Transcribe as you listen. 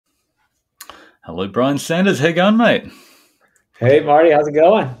Hello, Brian Sanders. How you going, mate? Hey Marty, how's it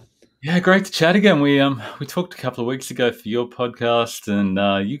going? Yeah, great to chat again. We talked a couple of weeks ago for your podcast,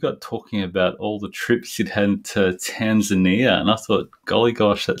 and you got talking about all the trips you'd had to Tanzania, and I thought, golly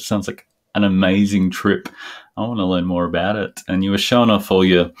gosh, that sounds like an amazing trip. I want to learn more about it. And you were showing off all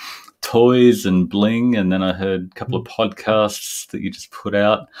your toys and bling, and then I heard a couple of podcasts that you just put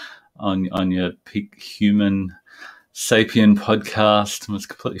out on your Peak Human Sapien podcast and was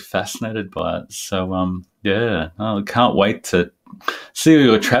completely fascinated by it. So, yeah, I can't wait to see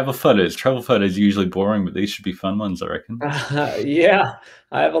your travel photos. Travel photos are usually boring, but these should be fun ones, I reckon. Yeah,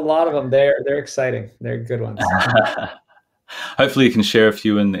 I have a lot of them. They're exciting. They're good ones. Hopefully, you can share a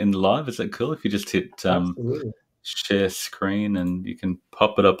few in the live. Is that cool? If you just hit Absolutely. share screen and you can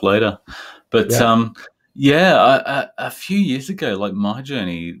pop it up later. But Yeah. yeah, a few years ago, like my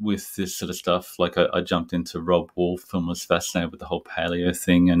journey with this sort of stuff, like I jumped into Rob Wolf and was fascinated with the whole paleo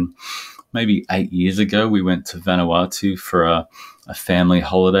thing. And maybe 8 years ago, we went to Vanuatu for a family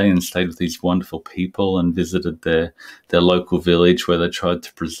holiday and stayed with these wonderful people and visited their local village where they tried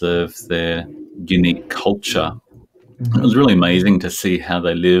to preserve their unique culture. It was Mhm. really amazing to see how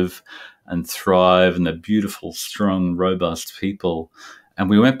they live and thrive, and they're beautiful, strong, robust people. And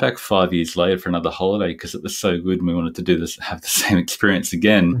we went back 5 years later for another holiday because it was so good and we wanted to do this, have the same experience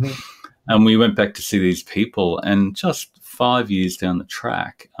again. Mhm. And we went back to see these people, and just 5 years down the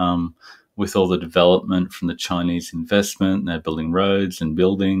track, with all the development from the Chinese investment, they're building roads and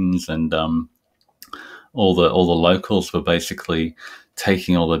buildings, and all the locals were basically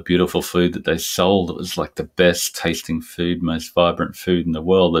taking all the beautiful food that they sold. It was like the best tasting food, most vibrant food in the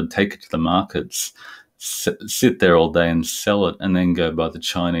world. They'd take it to the markets, sit there all day and sell it, and then go buy the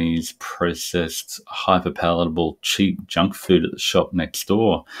Chinese processed, hyper palatable, cheap junk food at the shop next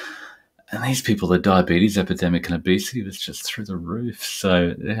door. And these people, the diabetes epidemic and obesity was just through the roof.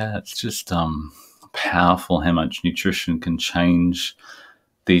 So yeah, it's just powerful how much nutrition can change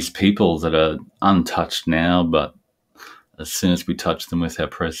these people that are untouched now, but as soon as we touch them with our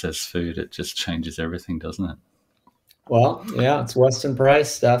processed food, it just changes everything, doesn't it? Well, yeah, it's Weston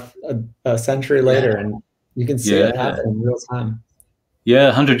Price stuff a century Yeah, later, and you can see it yeah, happen in real time. yeah.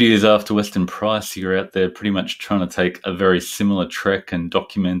 100 years after Weston Price, you're out there pretty much trying to take a very similar trek and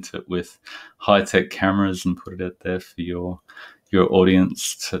document it with high tech cameras and put it out there for your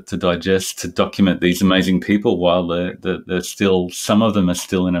audience to digest, to document these amazing people while they're still, some of them are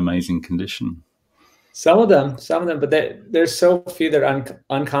still in amazing condition. Some of them, but there's so few that are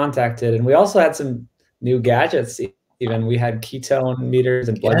uncontacted. And we also had some new gadgets. Even we had ketone meters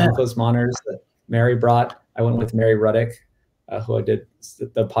and blood Yeah, glucose monitors that Mary brought. I went with Mary Ruddick, who I did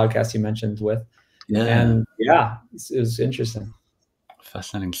the podcast you mentioned with. yeah. And yeah, it was interesting.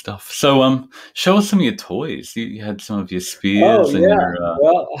 Fascinating stuff. So, show us some of your toys. You had some of your Oh spears and yeah. your.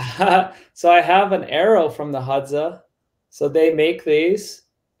 Well, so I have an arrow from the Hadza. So they make these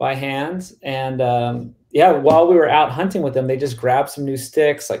by hand, and yeah, while we were out hunting with them, they just grabbed some new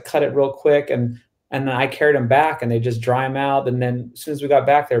sticks, like cut it real quick, and then I carried them back, and they just dry them out. And then as soon as we got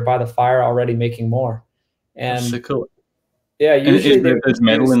back, they were by the fire already making more. That's so And cool. yeah, And is usually they would there's just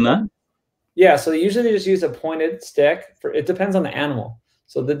metal use in that? yeah, so usually they just use a pointed stick for it depends on the animal.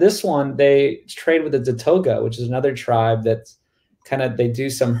 So this one they trade with the Datoga, which is another tribe that's kind of they do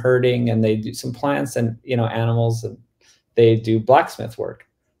some herding and they do some plants and animals and they do blacksmith work.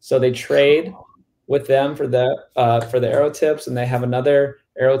 So they trade with them for the arrow tips, and they have another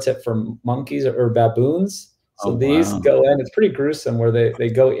arrow tip for monkeys or baboons. Oh So these wow! go in. It's pretty gruesome where they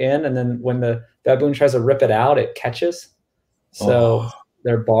go in, and then when the baboon tries to rip it out, it catches. So Oh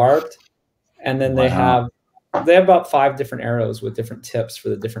they're barbed, and then wow! they have about 5 different arrows with different tips for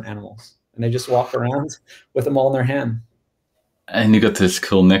the different animals, and they just walk around with them all in their hand. And you got this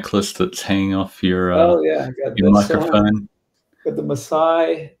cool necklace that's hanging off Oh yeah, I got your this one microphone. with the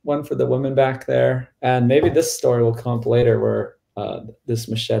Maasai, one for the women back there, and maybe this story will come up later where this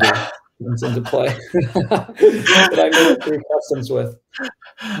machete comes into play that I made it through customs with.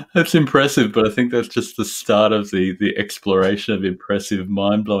 That's impressive, but I think that's just the start of the exploration of impressive,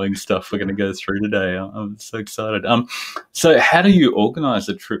 mind blowing stuff we're going to go through today. I'm so excited. So how do you organise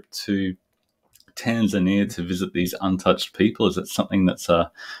a trip to Tanzania to visit these untouched people? Is it something that's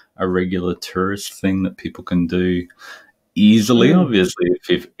a regular tourist thing that people can do easily? Mm. Obviously,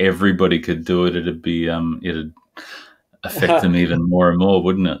 if everybody could do it, it'd affect them even more and more,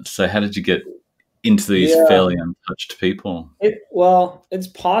 wouldn't it? So, how did you get into these Yeah, fairly untouched people? well, it's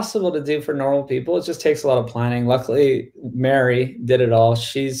possible to do for normal people. It just takes a lot of planning. Luckily, Mary did it all.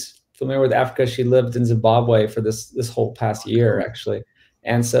 She's familiar with Africa. She lived in Zimbabwe for this whole past year, Cool. actually,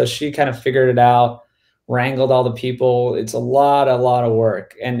 and so she kind of figured it out, wrangled all the people. It's a lot of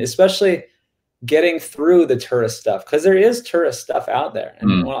work, and especially getting through the tourist stuff, because there is tourist stuff out there. And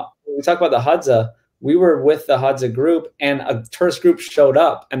Mm. when we talk about the Hadza, we were with the Hadza group, and a tourist group showed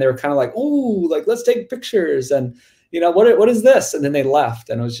up, and they were kind of like, "Oh, like let's take pictures," and what is this? And then they left,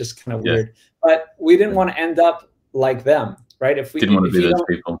 and it was just kind of Yeah. weird. But we didn't want to end up like them, right? Didn't want to If be you those don't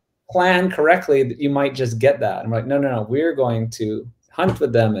people. plan correctly, you might just get that. I'm like, no, no, no. We're going to hunt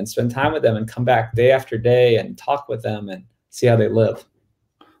with them and spend time with them and come back day after day and talk with them and see how they live.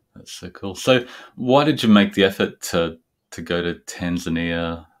 That's so cool. So, why did you make the effort to go to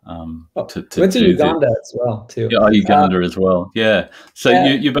Tanzania, Oh, to went to do this? Uganda as well too. Yeah, oh, Uganda as well. Yeah. So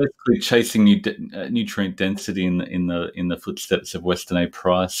Yeah, you're basically chasing nutrient density in the footsteps of Weston A.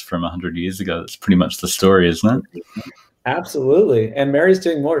 Price from 100 years ago. That's pretty much the story, isn't it? absolutely. And Mary's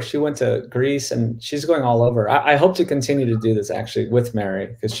doing more. She went to Greece and she's going all over. I hope to continue to do this actually with Mary,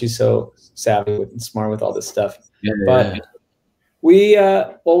 because she's so savvy and smart with all this stuff. Yeah, But yeah. we,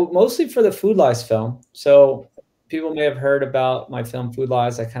 well, mostly for the Food Lies film. So people may have heard about my film Food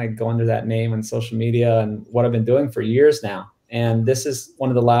Lies. I kind of go under that name on social media and what I've been doing for years now. And this is one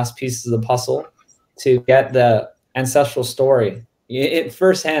of the last pieces of the puzzle to get the ancestral story it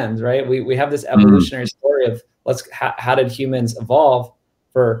firsthand, right? We have this Mm. evolutionary story of how did humans evolve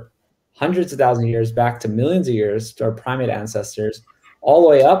for hundreds of thousands of years back to millions of years to our primate ancestors, all the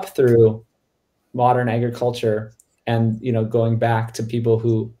way up through modern agriculture, and going back to people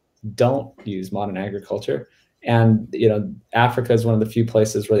who don't use modern agriculture. And Africa is one of the few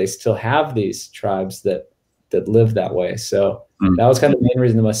places where they still have these tribes that live that way. So Mm. that was kind of the main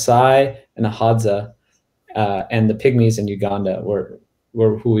reason. The Maasai and the Hadza and the Pygmies in Uganda were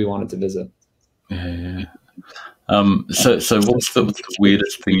who we wanted to visit. Yeah, yeah. So what's the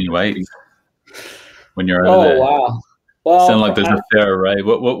weirdest thing you ate when you're over Oh there? wow! Sound Well, like there's a fair array.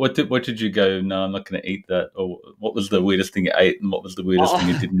 What did you go? No, I'm not going to eat that. Or what was the weirdest thing you ate, and what was the weirdest thing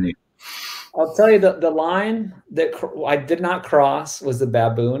you didn't eat? I'll tell you, the line that I did not cross was the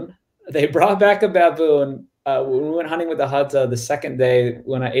baboon. They brought back a baboon when we went hunting with the Hadza the second day.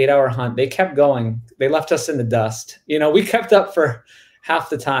 When an 8-hour hunt, they kept going. They left us in the dust. We kept up for half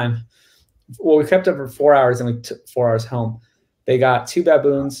the time. Well, we kept up for 4 hours, and we took 4 hours home. They got two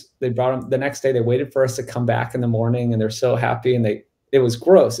baboons. They brought them the next day. They waited for us to come back in the morning, and they're so happy. And it was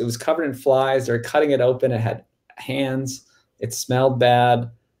gross. It was covered in flies. They're cutting it open. It had hands. It smelled bad.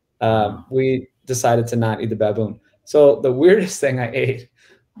 We decided to not eat the baboon. So the weirdest thing I ate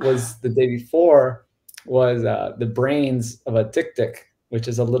was the day before was the brains of a tik, which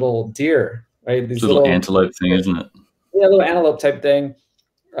is a little deer, right? It's These a little little, antelope thing, isn't it? yeah, little antelope type thing.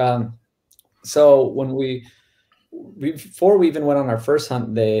 So when before we even went on our first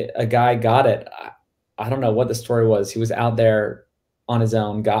hunt, a guy got it. I don't know what the story was. He was out there on his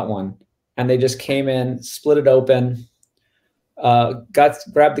own, got one, and they just came in, split it open,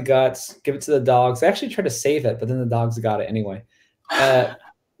 grabbed the guts, give it to the dogs. They actually tried to save it, but then the dogs got it anyway.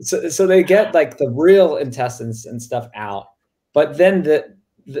 So they get like the real intestines and stuff out, but then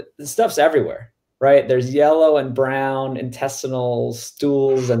the stuff's everywhere, right? There's yellow and brown intestinal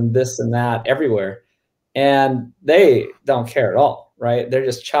stools and this and that everywhere, and they don't care at all, right? They're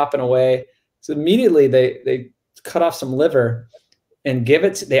just chopping away. So immediately they cut off some liver and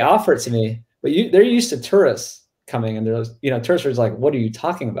they offer it to me, but they're used to tourists coming, and tourists are like, "What are you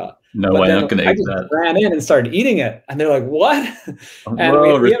talking about?" No But way, I'm then not going to I eat just that. ran in and started eating it, and they're like, "What?" And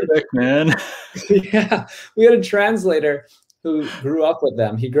Whoa, respect, man. yeah, we had a translator who grew up with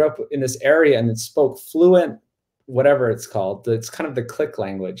them. He grew up in this area and spoke fluent, whatever it's called. It's kind of the click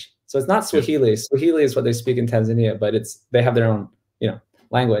language. So it's not Yeah. Swahili. Swahili is what they speak in Tanzania, but they have their own,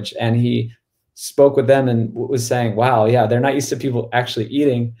 language. And he spoke with them and was saying, "Wow, yeah, they're not used to people actually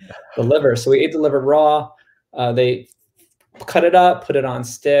eating the liver." So we ate the liver raw. They cut it up, put it on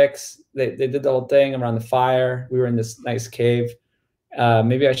sticks. They did the whole thing around the fire. We were in this nice cave.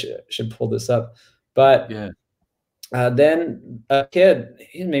 Maybe I should pull this up. But Yeah. then a kid,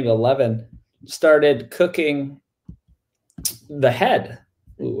 he's maybe 11, started cooking the head.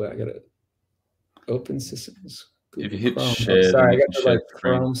 Ooh, I gotta open systems. If you hit Chrome. share, Oh, then sorry, I you got can the share like the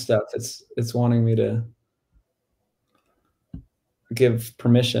screen. Chrome stuff. It's wanting me to give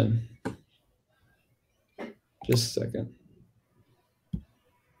permission. Just a second.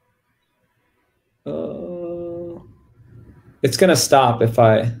 It's gonna stop if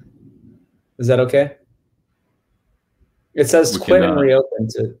I. Is that okay? It says We quit can and reopen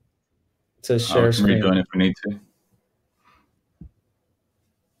to we share can rejoin screen. if we need to.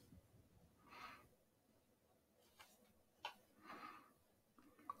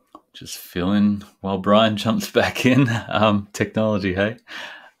 Just fill in while Brian jumps back in. Technology, hey.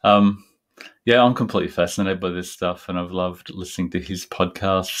 Yeah, I'm completely fascinated by this stuff, and I've loved listening to his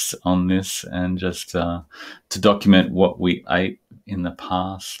podcasts on this, and just to document what we ate in the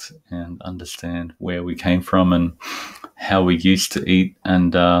past and understand where we came from and how we used to eat.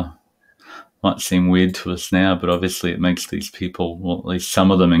 And might seem weird to us now, but obviously it makes these people, well, at least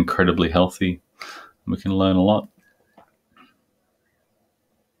some of them, incredibly healthy. We can learn a lot.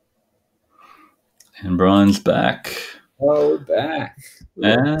 And Brian's back. Oh, we're back.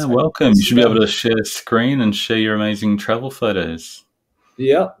 Yeah, welcome. You should be able to share screen and share your amazing travel photos.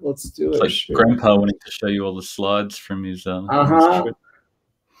 Yep, let's do It's it. like Sure. Grandpa wanting to show you all the slides from his trip.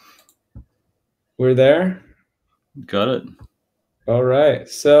 We're there. Got it. All right.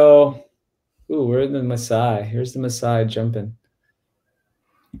 So, we're in the Maasai. Here's the Maasai jumping.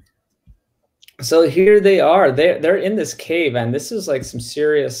 So here they are. They're in this cave, and this is like some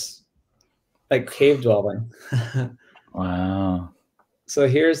serious, like, cave dwelling. Wow. So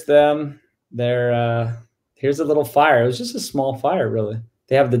here's them. Here's a little fire. It was just a small fire, really.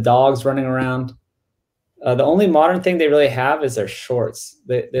 They have the dogs running around. The only modern thing they really have is their shorts.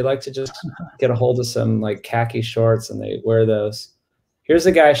 They like to just get a hold of some like khaki shorts, and they wear those. Here's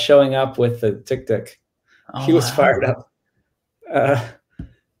a guy showing up with the tic-tic. He was fired up.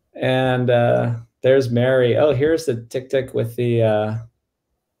 And there's Mary. Oh, here's the tic-tic with the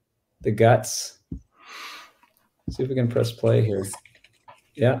guts. See if we can press play here.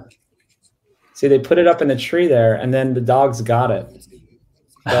 Yeah. See, they put it up in the tree there, and then the dogs got it.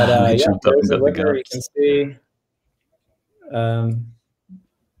 But yeah, there's a liver you can see.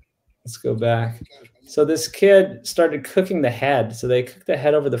 Let's go back. So this kid started cooking the head. So they cooked the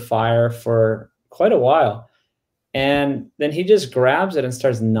head over the fire for quite a while. And then he just grabs it and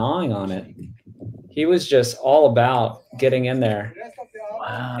starts gnawing on it. He was just all about getting in there.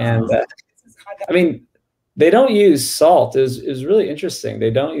 Wow. And I mean, they don't use salt. It was really interesting.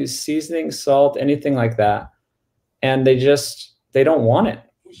 They don't use seasoning, salt, anything like that. And they don't want it.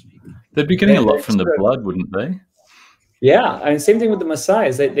 They'd be getting a lot from the blood, wouldn't they? Yeah, I mean, same thing with the Maasai.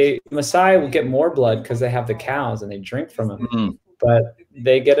 Is Maasai will get more blood because they have the cows and they drink from them. But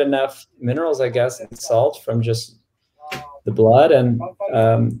they get enough minerals, I guess, and salt from just the blood. And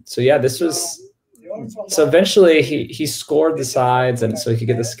so yeah, this was. So eventually he scored the sides, and so he could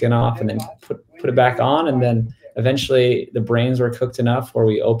get the skin off, and then put it back on. And then eventually the brains were cooked enough where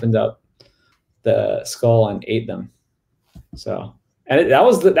we opened up the skull and ate them. So. And that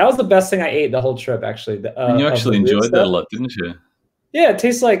was the best thing I ate the whole trip, actually. And you actually enjoyed that a lot, didn't you? Yeah, it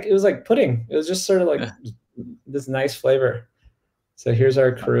was like pudding. It was just sort of like this nice flavor. So here's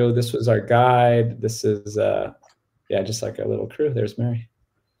our crew. This was our guide. This is just like our little crew. There's Mary.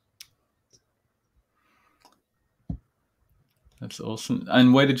 That's awesome.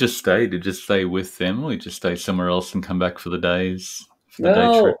 And where did you stay? Did you stay with them, or did you stay somewhere else and come back for the days? For the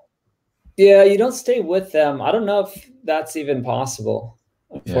day trip? Yeah, you don't stay with them. I don't know if that's even possible,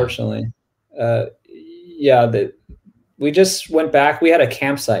 unfortunately. We just went back. We had a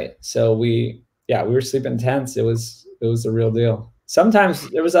campsite, so we were sleeping in tents. It was the real deal. Sometimes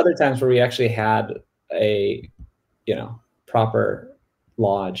there was other times where we actually had a proper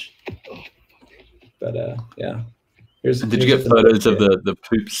lodge. But yeah. And did you get photos of the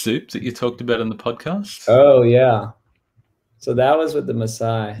poop soup that you talked about in the podcast? Oh yeah. So that was with the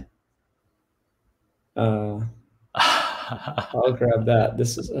Maasai. I'll grab that.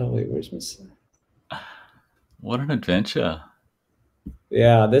 This is where's Maasai? What an adventure.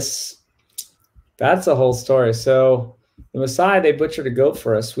 Yeah, that's a whole story. So the Maasai, they butchered a goat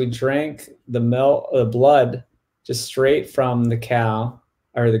for us. We drank the blood just straight from the cow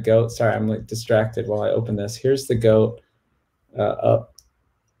or the goat. Sorry, I'm like distracted while I open this. Here's the goat up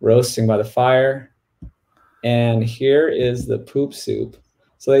roasting by the fire. And here is the poop soup.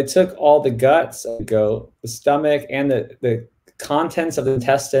 So they took all the guts of the goat, the stomach, and the contents of the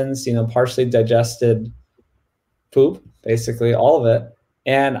intestines, partially digested poop, basically all of it.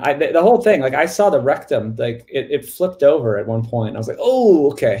 And the whole thing, like I saw the rectum, like it flipped over at one point. I was like, oh,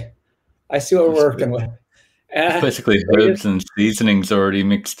 okay. I see what we're working with. And basically herbs and seasonings already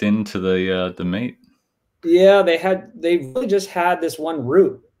mixed into the meat. Yeah, they really just had this one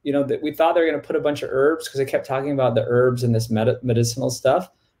root. That we thought they were going to put a bunch of herbs because they kept talking about the herbs and this medicinal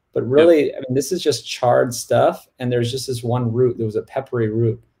stuff. But really, I mean, this is just charred stuff. And there's just this one root. There was a peppery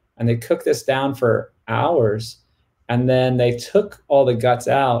root. And they cooked this down for hours. And then they took all the guts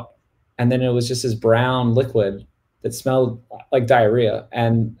out. And then it was just this brown liquid that smelled like diarrhea.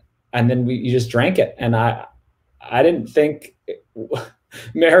 And then you just drank it. And I didn't think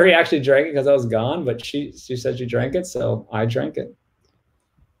Mary actually drank it because I was gone. But she said she drank it. So I drank it.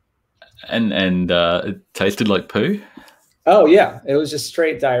 And it tasted like poo? Oh yeah, it was just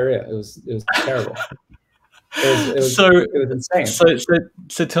straight diarrhea. It was terrible. So, It was insane.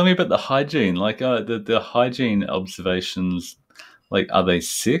 so tell me about the hygiene. Like, the hygiene observations. Like, are they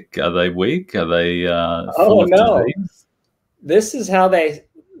sick? Are they weak? Are they full Oh of no, disease? this is how they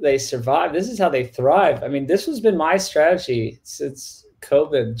survive. This is how they thrive. I mean, this has been my strategy since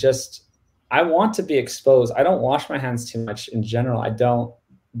COVID. Just I want to be exposed. I don't wash my hands too much in general. I don't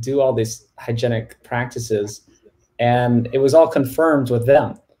do all these hygienic practices, and it was all confirmed with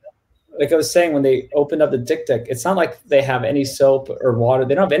them. Like I was saying, when they opened up the tic tac, it's not like they have any soap or water.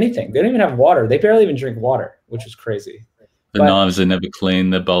 They don't have anything. They don't even have water. They barely even drink water, which is crazy. The But knives are never clean.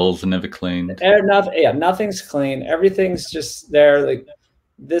 The bowls are never cleaned. nothing, yeah, nothing's clean. Everything's just there. Like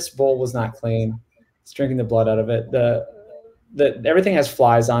this bowl was not clean. It's drinking the blood out of it. The everything has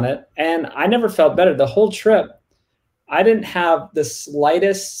flies on it, and I never felt better the whole trip. I didn't have the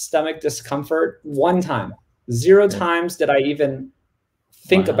slightest stomach discomfort one time. Zero Yeah. times did I even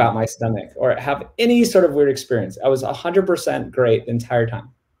think Wow. about my stomach or have any sort of weird experience. I was 100% great the entire time.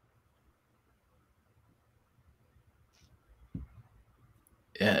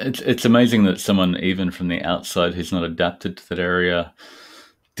 Yeah, it's amazing that someone even from the outside who's not adapted to that area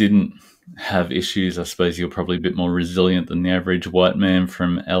didn't have issues. I suppose you're probably a bit more resilient than the average white man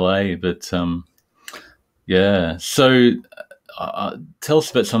from LA, but yeah. So tell us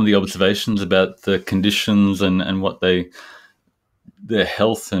about some of the observations about the conditions and what their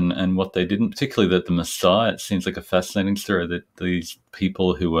health and what they didn't, particularly that the Maasai. It seems like a fascinating story that these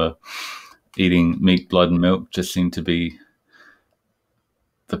people who were eating meat, blood, and milk just seem to be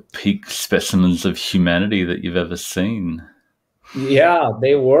the peak specimens of humanity that you've ever seen. Yeah,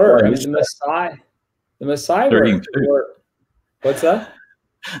 they Why were. I mean, is that? The Maasai They're eating poop. were, what's that?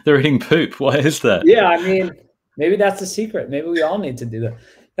 They're eating poop. Why is that? Yeah, I mean, maybe that's the secret. Maybe we all need to do that.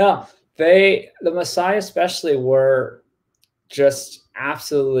 No, the Maasai especially were just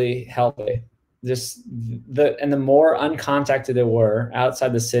absolutely healthy. Just and the more uncontacted they were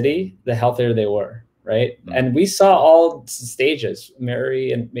outside the city, the healthier they were, right? Mm, And we saw all stages.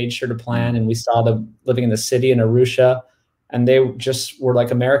 Mary and made sure to plan, mm, and we saw them living in the city in Arusha, and they just were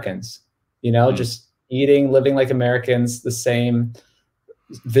like Americans, mm, just eating, living like Americans, the same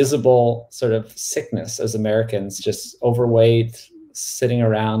visible sort of sickness as Americans, just overweight, sitting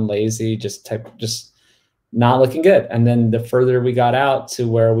around, lazy, just not looking good. And then the further we got out to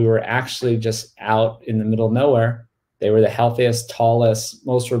where we were actually just out in the middle of nowhere, they were the healthiest, tallest,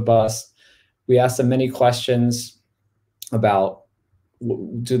 most robust. We asked them many questions about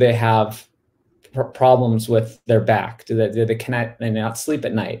do they have problems with their back? Do they cannot they not sleep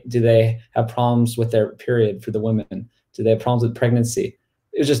at night? Do they have problems with their period for the women? Do they have problems with pregnancy?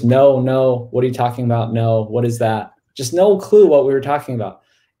 It was just no, no. What are you talking about? No. What is that? Just no clue what we were talking about.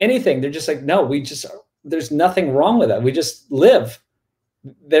 Anything. They're just like, no, there's nothing wrong with that. We just live.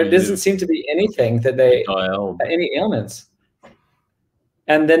 There we doesn't live, seem to be anything that we die old. any ailments.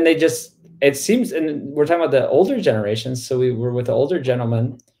 And then it seems, and we're talking about the older generations. So we were with the older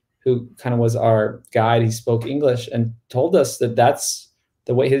gentleman who kind of was our guide. He spoke English and told us that that's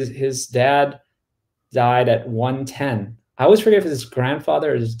the way his dad died at 110. I always forget if it's his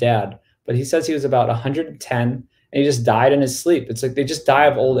grandfather or his dad, but he says he was about 110 and he just died in his sleep. It's like they just die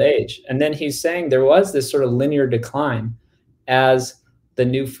of old age. And then he's saying there was this sort of linear decline as the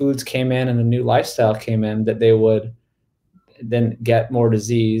new foods came in and the new lifestyle came in, that they would then get more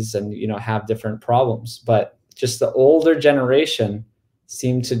disease and have different problems. But just the older generation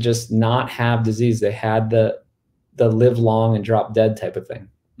seemed to just not have disease. They had the live long and drop dead type of thing.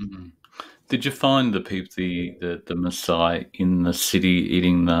 Mm-hmm. Did you find the people, the Maasai in the city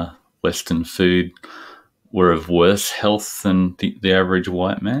eating the Western food were of worse health than the average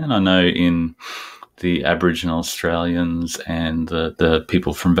white man? I know in the Aboriginal Australians and the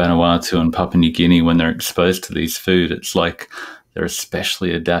people from Vanuatu and Papua New Guinea, when they're exposed to these food, it's like they're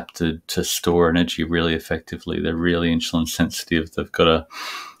especially adapted to store energy really effectively. They're really insulin sensitive. They've got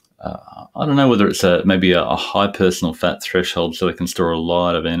I don't know whether it's maybe a high personal fat threshold so they can store a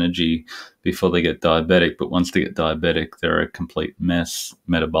lot of energy before they get diabetic. But once they get diabetic, they're a complete mess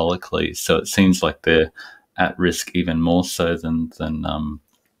metabolically. So it seems like they're at risk even more so than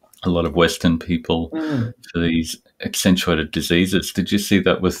a lot of Western people Mm. for these accentuated diseases. Did you see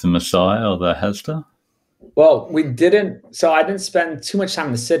that with the Maasai or the Hazda? Well, we didn't. So I didn't spend too much time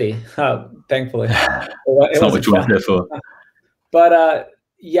in the city, thankfully. It's It not wasn't what you went fun. there for. But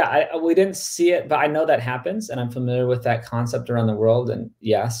yeah, we didn't see it, but I know that happens, and I'm familiar with that concept around the world. And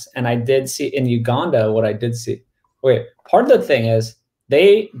yes, and I did see in Uganda what I did see. Wait, part of the thing is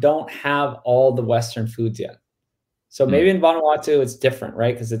they don't have all the Western foods yet. So Mm, maybe in Vanuatu it's different,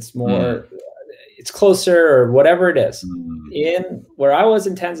 right? Because it's mm, more it's closer or whatever it is. Mm. In where I was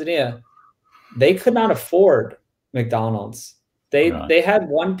in Tanzania, they could not afford McDonald's. Right. They had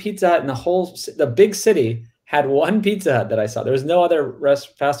one Pizza Hut in the big city had one Pizza Hut that I saw. There was no other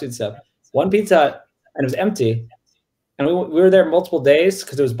fast food stuff. One Pizza Hut, and it was empty. And we were there multiple days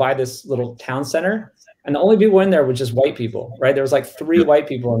because it was by this little town center. And the only people in there were just white people, right? There was like 3 white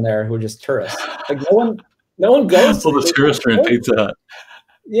people in there who were just tourists. Like no one goes to All the tourists are in Pizza Hut.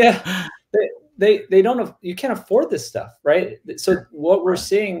 Yeah. They don't have, you can't afford this stuff, right? So what we're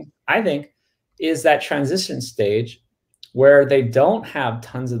seeing, I think, is that transition stage where they don't have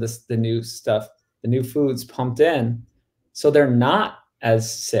tons of the new stuff, the new foods pumped in, so they're not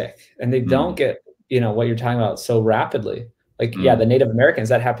as sick and they don't get, what you're talking about so rapidly. Like, yeah, the Native Americans,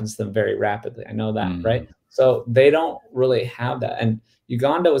 that happens to them very rapidly. I know that, right? So they don't really have that. And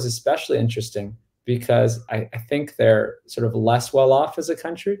Uganda was especially interesting because I think they're sort of less well off as a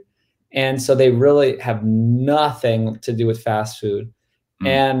country. And so they really have nothing to do with fast food.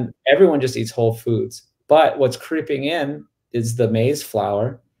 And everyone just eats whole foods. But what's creeping in is the maize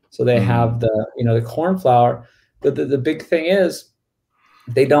flour. So they have the corn flour. But the big thing is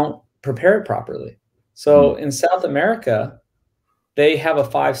they don't prepare it properly. So in South America, they have a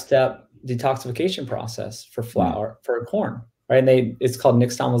 5-step detoxification process for flour, for corn, right? And it's called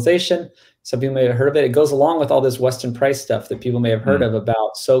nixtamalization. Some people may have heard of it. It goes along with all this Western price stuff that people may have heard of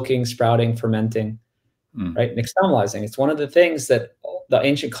about soaking, sprouting, fermenting, right? Nixtamalizing. It's one of the things that the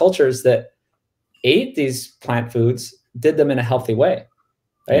ancient cultures that ate these plant foods did them in a healthy way,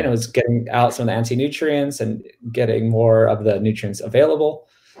 right? And it was getting out some of the anti-nutrients and getting more of the nutrients available.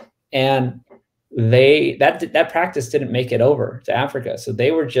 And that practice didn't make it over to Africa. So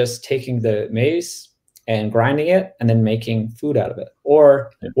they were just taking the maize and grinding it and then making food out of it.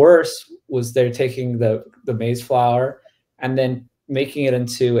 Or worse was they're taking the maize flour and then making it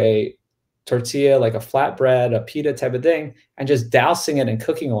into a tortilla, like a flatbread, a pita type of thing, and just dousing it in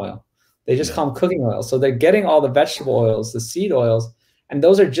cooking oil. They just call them cooking oil. So they're getting all the vegetable oils, the seed oils, and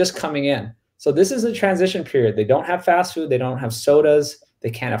those are just coming in. So this is a transition period. They don't have fast food. They don't have sodas. They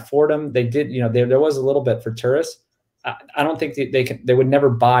can't afford them. They did, there was a little bit for tourists. I don't think they would never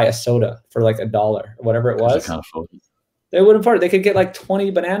buy a soda for like $1 or whatever it was. They can't afford it. They wouldn't afford it. They could get like 20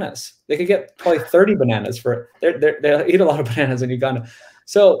 bananas. They could get probably 30 bananas they eat a lot of bananas in Uganda.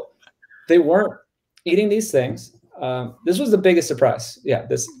 So they weren't eating these things. This was the biggest surprise. Yeah,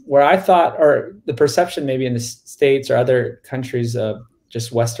 where I thought, or the perception maybe in the States or other countries,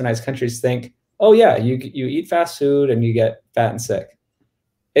 just westernized countries think, oh yeah, you eat fast food and you get fat and sick.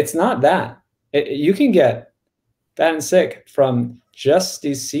 It's not that. You can get fat and sick from just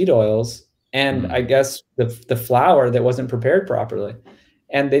these seed oils and I guess the flour that wasn't prepared properly.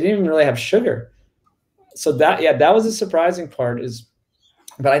 And they didn't even really have sugar. So that was a surprising part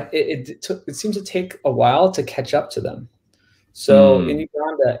but it seems to take a while to catch up to them. So in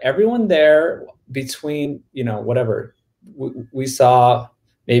Uganda, everyone there between, whatever, we saw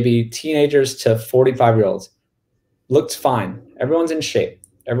maybe teenagers to 45-year-olds looked fine. Everyone's in shape.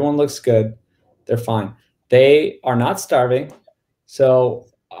 Everyone looks good. They're fine. They are not starving. So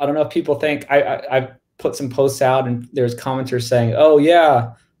I don't know if people think, I've put some posts out and there's commenters saying, oh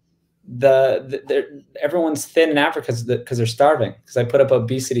yeah, everyone's thin in Africa because they're starving. Because I put up an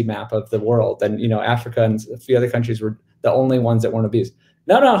obesity map of the world, and Africa and a few other countries were the only ones that weren't obese.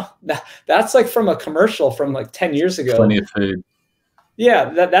 No, that's like from a commercial from like 10 years ago. Plenty of food.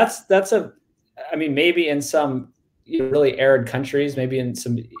 Yeah, I mean, maybe in some really arid countries, maybe in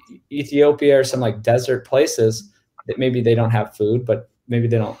some Ethiopia or some like desert places that maybe they don't have food, but maybe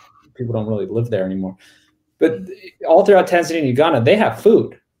people don't really live there anymore. But all throughout Tanzania and Uganda, they have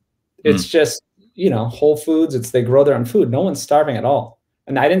food. It's just, whole foods. They grow their own food. No one's starving at all.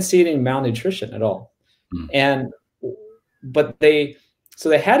 And I didn't see any malnutrition at all. But they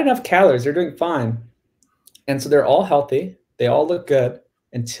had enough calories. They're doing fine. And so they're all healthy. They all look good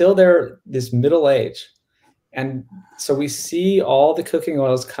until they're this middle age. And so we see all the cooking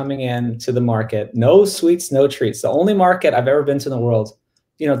oils coming in to the market. No sweets, no treats. The only market I've ever been to in the world,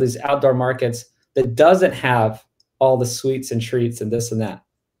 these outdoor markets that doesn't have all the sweets and treats and this and that.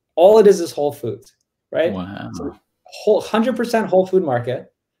 All it is whole foods, right? Wow. So 100% whole food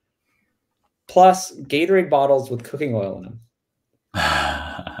market, plus Gatorade bottles with cooking oil in them.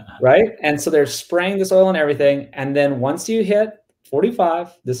 Right? And so they're spraying this oil and everything. And then once you hit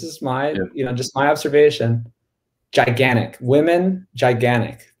 45, this is my, just my observation, gigantic. Women,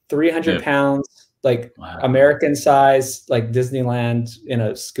 gigantic. 300 pounds, like American size, like Disneyland in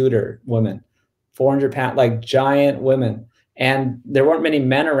a scooter, women. 400 pounds, like giant women. And there weren't many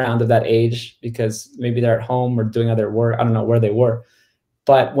men around of that age because maybe they're at home or doing other work. I don't know where they were.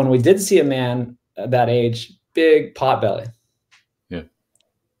 But when we did see a man, that age, big pot belly. Yeah.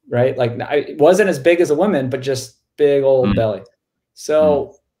 Right? Like it wasn't as big as a woman, but just big old belly.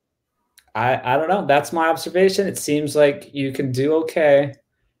 So I don't know. That's my observation. It seems like you can do okay.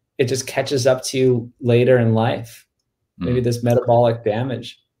 It just catches up to you later in life. Maybe this metabolic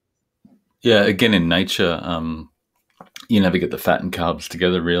damage. Yeah, again, in nature, you never get the fat and carbs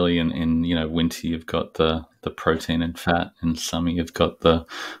together really. In winter, you've got the protein and fat. In summer, you've got the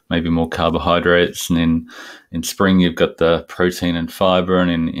maybe more carbohydrates, and in spring, you've got the protein and fiber,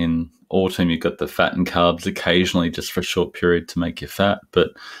 and in autumn, you've got the fat and carbs occasionally, just for a short period to make you fat.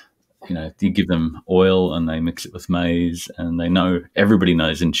 But you give them oil and they mix it with maize, and everybody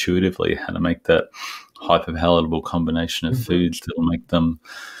knows intuitively how to make that hyperpalatable combination of foods that will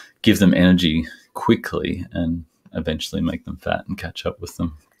give them energy quickly and eventually make them fat and catch up with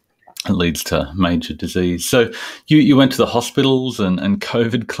them. It leads to major disease. So you went to the hospitals and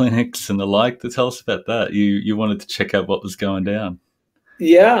COVID clinics and the like. Tell us about that. You wanted to check out what was going down.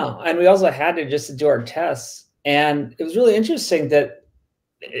 Yeah, and we also had to do our tests. And it was really interesting that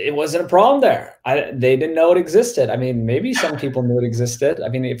it wasn't a problem there. They didn't know it existed. I mean, maybe some people knew it existed. I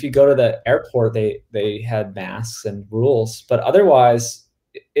mean, if you go to the airport, they had masks and rules, but otherwise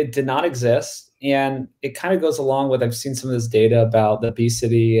it did not exist. And it kind of goes along with, I've seen some of this data about the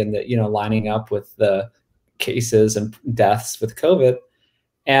obesity and lining up with the cases and deaths with COVID,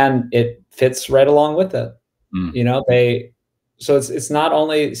 and it fits right along with it. So it's not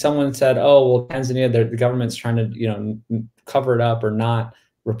only someone said, oh, well, Tanzania, the government's trying to, cover it up or not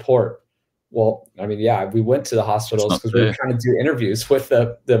report. Well, I mean, yeah, we went to the hospitals because we were trying to do interviews with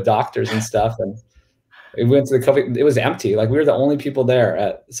the doctors and stuff. And we went to the COVID, it was empty. Like we were the only people there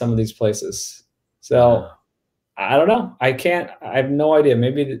at some of these places. So I don't know. I have no idea.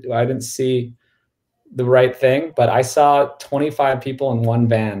 Maybe I didn't see the right thing, but I saw 25 people in one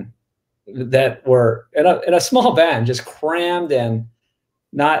van that were in a small van, just crammed in.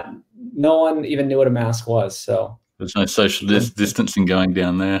 No one even knew what a mask was. So there's no social distancing going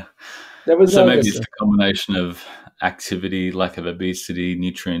down there. There was so maybe it's a combination of activity, lack of obesity,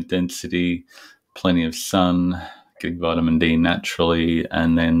 nutrient density, plenty of sun, getting vitamin D naturally,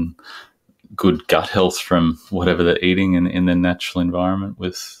 and then good gut health from whatever they're eating in their natural environment,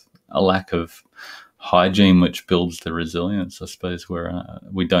 with a lack of hygiene, which builds the resilience, I suppose, where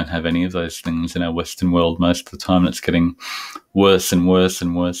we don't have any of those things in our Western world most of the time. And it's getting worse and worse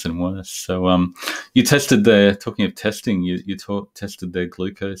and worse and worse. So you tested talking of testing, you tested their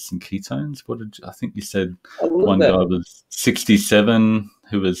glucose and ketones. I think you said one guy was 67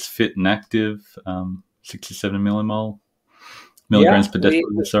 who was fit and active, 67 milligrams per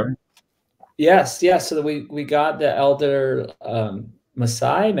deciliter, sorry. Yes. So we got the elder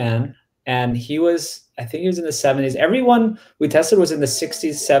Maasai man, and I think he was in the 70s. Everyone we tested was in the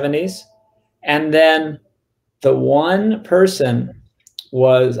 60s, 70s. And then the one person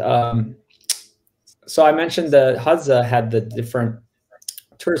was, so I mentioned the Hazda had the different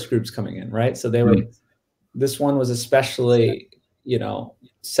tourist groups coming in, right? So this one was especially,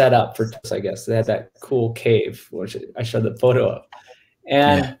 set up for tourists, I guess. They had that cool cave, which I showed the photo of.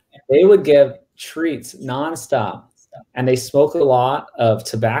 And they would give treats nonstop. And they smoke a lot of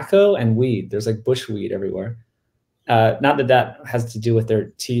tobacco and weed. There's like bush weed everywhere. Not that has to do with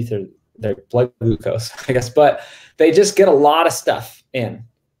their teeth or their blood glucose, I guess, but they just get a lot of stuff in,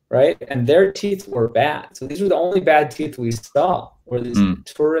 right? And their teeth were bad. So these were the only bad teeth we saw, were this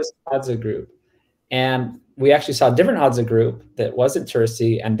tourist Hadza group. And we actually saw a different Hadza group that wasn't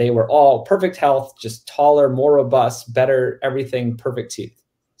touristy, and they were all perfect health, just taller, more robust, better, everything, perfect teeth.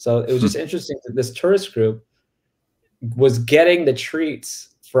 So it was just interesting that this tourist group was getting the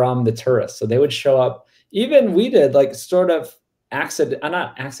treats from the tourists. So they would show up. Even we did, like, sort of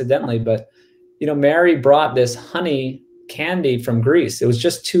not accidentally, but Mary brought this honey candy from Greece. It was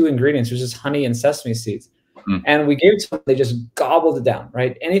just 2 ingredients. It was just honey and sesame seeds. And we gave it to them. They just gobbled it down,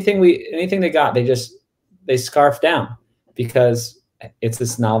 right? Anything they got, they scarfed down because it's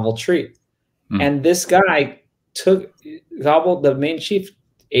this novel treat. And this guy gobbled, the main chief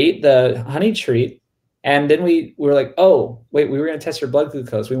ate the honey treat. And then we were like, oh, wait, we were going to test your blood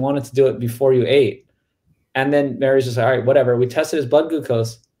glucose. We wanted to do it before you ate. And then Mary's just like, all right, whatever. We tested his blood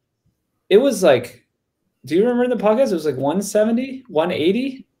glucose. It was like, do you remember in the podcast? It was like 170,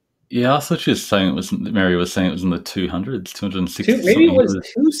 180. Yeah, I thought Mary was saying it was in the 200s, 260. Maybe it was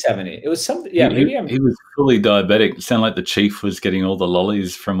 270. It was something. Yeah, he was fully diabetic. It sounded like the chief was getting all the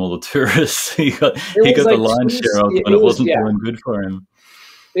lollies from all the tourists. He got the lion's share of it, and it wasn't doing good for him.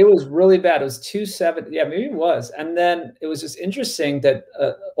 It was really bad. It was 270. Yeah, maybe it was. And then it was just interesting that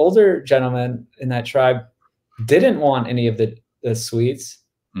older gentleman in that tribe didn't want any of the sweets.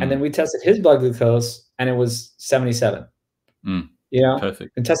 And then we tested his blood glucose and it was 77, you know,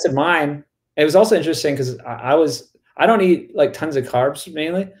 Perfect. and tested mine. It was also interesting because I don't eat like tons of carbs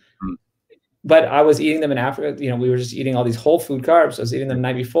mainly, but I was eating them in Africa. You know, we were just eating all these whole food carbs. I was eating them the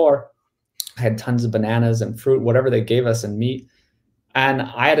night before. I had tons of bananas and fruit, whatever they gave us, and meat. And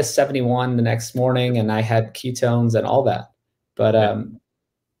I had a 71 the next morning, and I had ketones and all that. But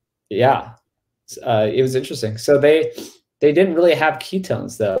it was interesting. So they didn't really have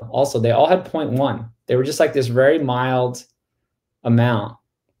ketones though. Also, they all had 0.1. They were just like this very mild amount.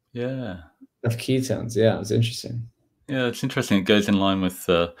 Yeah. Of ketones. Yeah, it was interesting. Yeah, it's interesting. It goes in line with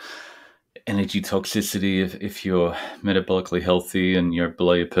energy toxicity. If you're metabolically healthy and you're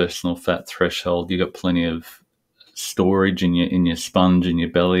below your personal fat threshold, you've got plenty of storage in your sponge, in your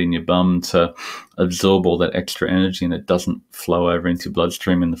belly, in your bum to absorb all that extra energy, and it doesn't flow over into your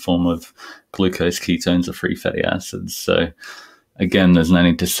bloodstream in the form of glucose, ketones, or free fatty acids. So again, there's no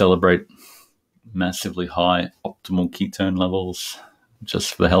need to celebrate massively high optimal ketone levels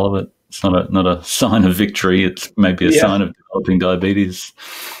just for the hell of it. It's not a sign of victory. It's maybe a sign of developing diabetes.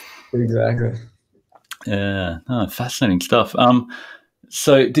 Exactly. Yeah. Oh, fascinating stuff.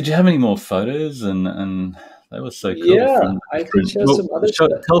 So did you have any more photos? And they were so cool. Yeah, I can show some other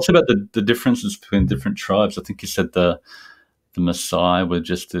stuff. Tell us about the differences between different tribes. I think you said the Maasai were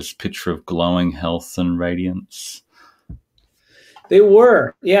just this picture of glowing health and radiance. They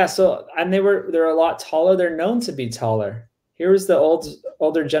were, yeah. So, and they're a lot taller. They're known to be taller. Here was the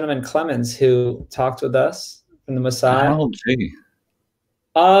older gentleman Clemens who talked with us from the Maasai. How old is he?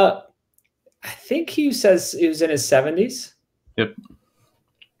 I think he says he was in his 70s. Yep.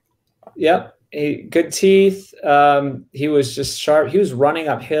 Yep. Good teeth. He was just sharp. He was running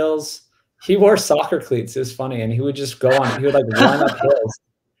up hills. He wore soccer cleats. It was funny, and he would just go on. He would like run up hills.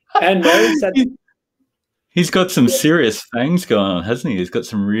 And Mary said, he's got some serious fangs going on, hasn't he? He's got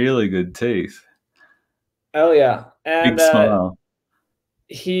some really good teeth. Oh yeah, and big smile.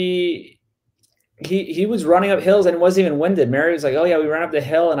 He was running up hills and wasn't even winded. Mary was like, "Oh yeah, we ran up the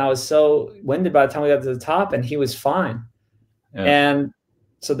hill, and I was so winded by the time we got to the top, and he was fine." Yeah. And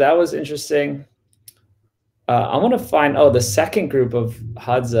so that was interesting. I want to find the second group of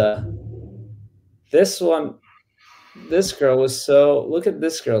Hazda. This girl was look at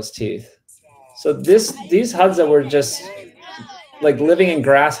this girl's teeth. So these Hazda were just like living in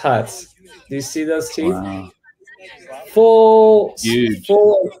grass huts. Do you see those teeth? Wow. Full, huge,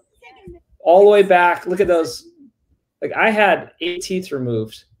 full, all the way back. Look at those. Like I had 8 teeth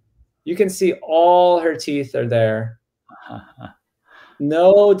removed. You can see all her teeth are there.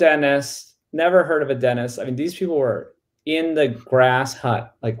 No dentist. Never heard of a dentist. I mean, these people were in the grass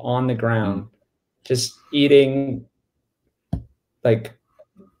hut, like on the ground, just eating like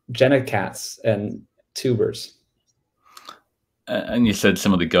Genicats and tubers. And you said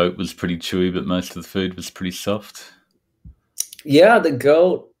some of the goat was pretty chewy, but most of the food was pretty soft. Yeah, the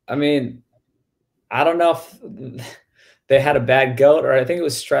goat. I mean, I don't know if they had a bad goat or I think it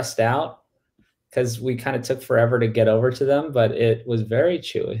was stressed out because we kind of took forever to get over to them, but it was very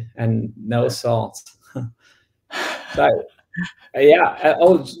chewy and no salt. So yeah.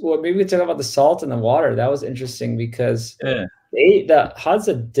 Oh, well, maybe we talk about the salt and the water. That was interesting because the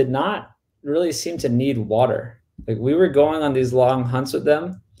Hazda did not really seem to need water. Like we were going on these long hunts with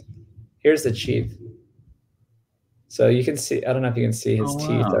them. Here's the chief. So you can see, I don't know if you can see his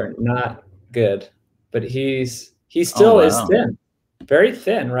teeth are not good, but he still is thin, very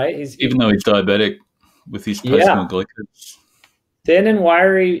thin, right? Even though he's diabetic with his personal glucose. Thin and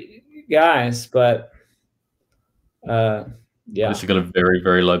wiry guys, but He's got a very,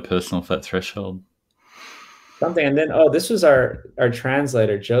 very low personal fat threshold. Something. And then, this was our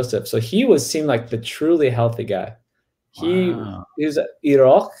translator, Joseph. So he seemed like the truly healthy guy. He was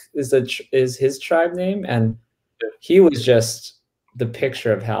Irok is his tribe name. And he was just the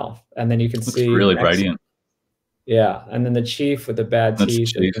picture of health. And then you can see really radiant. Yeah. And then the chief with the bad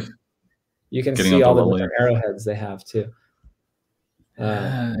teeth. You can see all the different arrowheads they have too.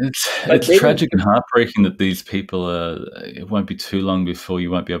 It's tragic and heartbreaking that these people it won't be too long before you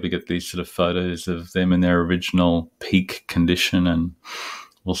won't be able to get these sort of photos of them in their original peak condition, and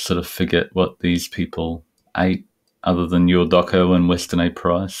we'll sort of forget what these people ate other than your doco and Western A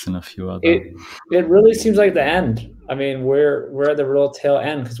Price and a few other. It really seems like the end. I mean, we're at the real tail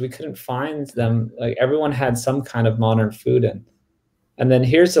end because we couldn't find them. Like everyone had some kind of modern food in. And then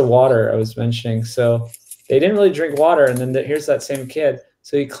here's the water I was mentioning. So they didn't really drink water. And then here's that same kid.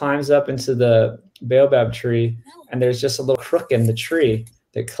 So he climbs up into the baobab tree, and there's just a little crook in the tree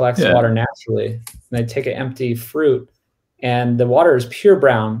that collects water naturally. And they take an empty fruit, and the water is pure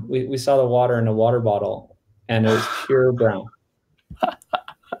brown. We saw the water in a water bottle, and it was pure brown.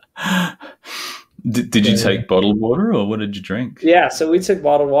 Did you take bottled water or what did you drink? Yeah, so we took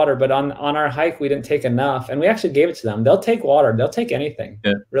bottled water, but on our hike we didn't take enough, and we actually gave it to them. They'll take water, they'll take anything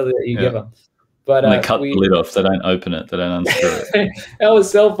Yeah, really that you yeah. give them. But And they cut the we lid off. They don't open it. They don't unscrew it. that was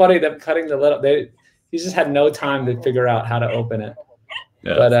so funny, them cutting the lid. He just had no time to figure out how to open it.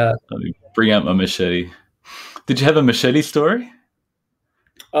 Yeah. But Let me bring out my machete. Did you have a machete story?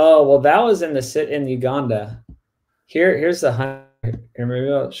 oh well, that was in Uganda. Here's the honey. Here,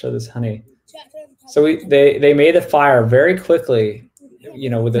 maybe I'll show this honey. So they made a fire very quickly,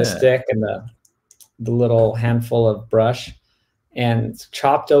 with a stick and the little handful of brush, and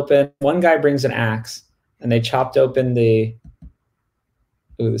chopped open. One guy brings an axe, and they chopped open the.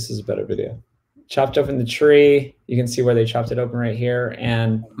 Oh, this is a better video. Chopped open the tree. You can see where they chopped it open right here,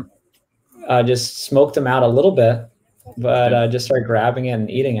 and just smoked them out a little bit, but just started grabbing it and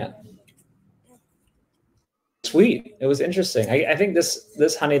eating it. Sweet. It was interesting. I think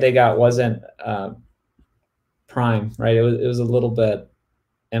this honey they got wasn't prime, right? It was a little bit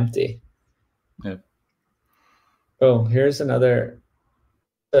empty. Yeah. Oh, here's another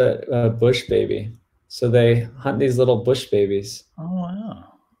bush baby. So they hunt these little bush babies. Oh wow.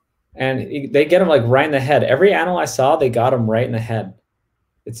 And they get them like right in the head. Every animal I saw, they got them right in the head.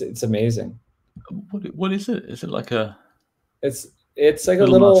 It's amazing. What is it? Is it like a? It's like a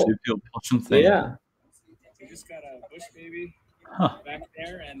little marsupial possum thing. Yeah. We just got a bush baby back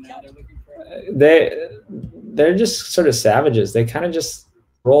there, and now they're looking for. They're just sort of savages. They kind of just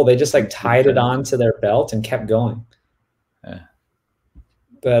roll. They just like tied it onto their belt and kept going. Yeah.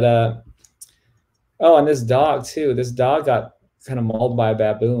 But and this dog too. This dog got kind of mauled by a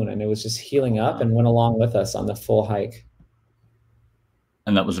baboon, and it was just healing up and went along with us on the full hike.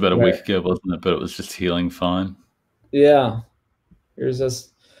 And that was about a week ago, wasn't it? But it was just healing fine. Yeah. Here's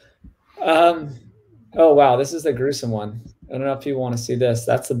this. Oh wow, this is the gruesome one. I don't know if you want to see this.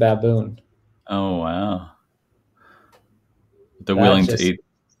 That's the baboon. Oh wow. They're willing to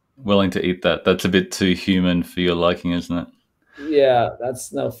eat that. That's a bit too human for your liking, isn't it? Yeah,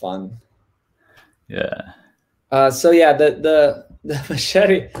 that's no fun. Yeah. So yeah, the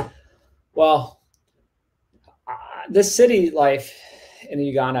machete. Well, the city life in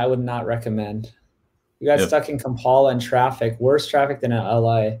Uganda, I would not recommend. We got stuck in Kampala in traffic, worse traffic than in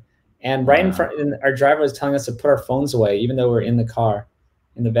LA. And right in front, our driver was telling us to put our phones away, even though we're in the car,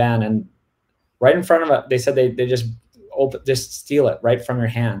 in the van. And right in front of us, they said they just steal it right from your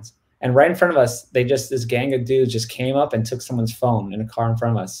hands. And right in front of us, this gang of dudes just came up and took someone's phone in a car in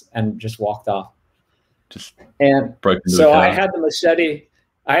front of us and just walked off. And so I had the machete.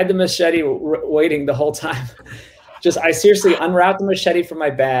 Waiting the whole time. I seriously unwrapped the machete from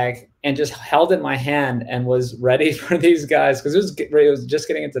my bag and just held it in my hand and was ready for these guys because it was just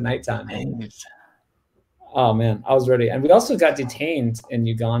getting into nighttime. Oh man, I was ready. And we also got detained in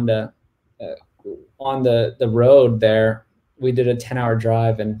Uganda on the road there. We did a 10-hour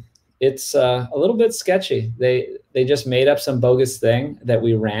drive, and it's a little bit sketchy. They just made up some bogus thing that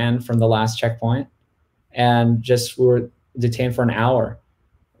we ran from the last checkpoint, and we were detained for an hour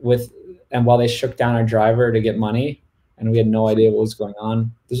and while they shook down our driver to get money, and we had no idea what was going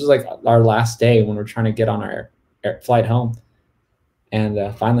on. This was like our last day when we're trying to get on our flight home.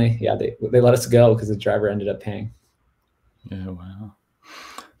 And finally, they let us go because the driver ended up paying. Yeah, wow.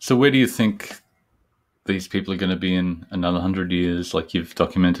 So where do you think these people are going to be in another 100 years? Like you've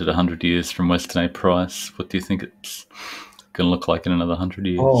documented 100 years from Western A Price. What do you think it's going to look like in another 100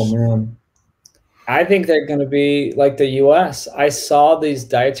 years? Oh, man. I think they're going to be like the U.S. I saw these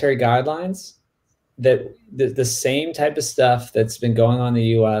dietary guidelines that the same type of stuff that's been going on in the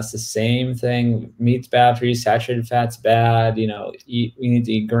U.S., the same thing, meat's bad for you, saturated fat's bad, we need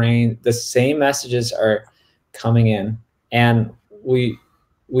to eat grain. The same messages are coming in, and we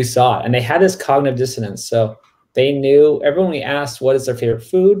saw it. And they had this cognitive dissonance. So they knew, everyone we asked what is their favorite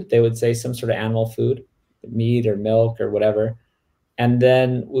food, they would say some sort of animal food, meat or milk or whatever. And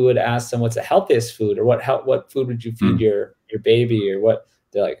then we would ask them what's the healthiest food, or what food would you feed your baby, or what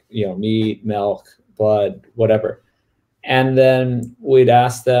they're like, meat, milk, blood, whatever. And then we'd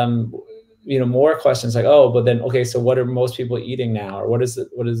ask them, more questions like, oh, but then, okay, so what are most people eating now? Or what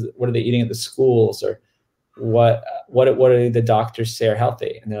are they eating at the schools? Or what do the doctors say are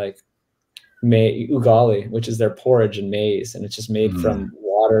healthy? And they're like, ugali, which is their porridge and maize. And it's just made from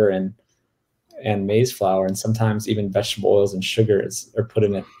water and maize flour, and sometimes even vegetable oils and sugars are put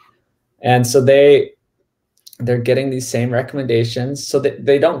in it. And so they're getting these same recommendations, so that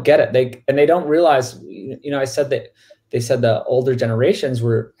they don't get it. They don't realize, I said that they said the older generations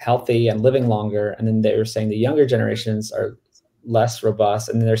were healthy and living longer, and then they were saying the younger generations are less robust,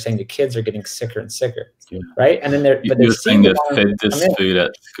 and then they're saying the kids are getting sicker and sicker, Yeah. right? And then they're You're saying seeing they're the fed this food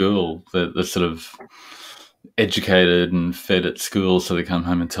at school. They're sort of educated and fed at school, so they come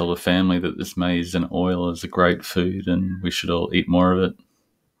home and tell the family that this maize and oil is a great food and we should all eat more of it.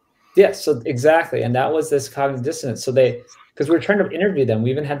 Yeah, so exactly. And that was this cognitive dissonance. So because we were trying to interview them,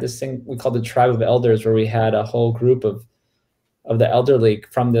 we even had this thing we called the tribe of elders, where we had a whole group of the elderly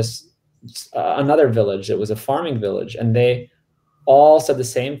from this another village. It was a farming village, and they all said the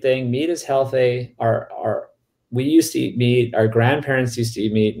same thing: meat is healthy. We used to eat meat. Our grandparents used to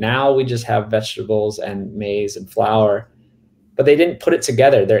eat meat. Now we just have vegetables and maize and flour. But they didn't put it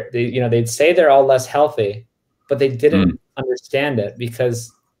together. They'd say they're all less healthy, but they didn't understand it, because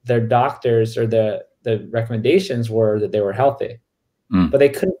their doctors or the recommendations were that they were healthy, but they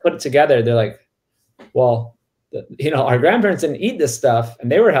couldn't put it together. They're like, well, our grandparents didn't eat this stuff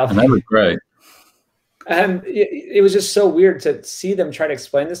and they were healthy. And they were great. And it was just so weird to see them try to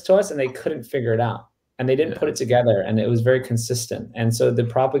explain this to us, and they couldn't figure it out, and they didn't put it together, and it was very consistent. And so the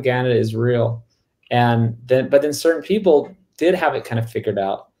propaganda is real. But then certain people did have it kind of figured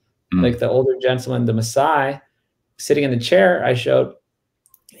out. Like the older gentleman, the Maasai, sitting in the chair I showed,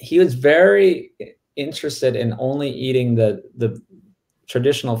 he was very interested in only eating the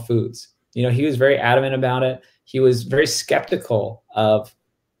traditional foods. He was very adamant about it. He was very skeptical of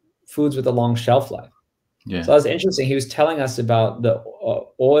foods with a long shelf life. Yeah. So that was interesting. He was telling us about the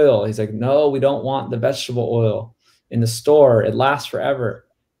oil. He's like, no, we don't want the vegetable oil in the store. It lasts forever.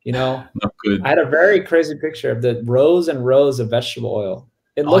 Not good. I had a very crazy picture of the rows and rows of vegetable oil.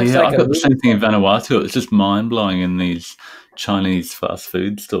 It looks like I got the same thing in Vanuatu. It's just mind blowing in these Chinese fast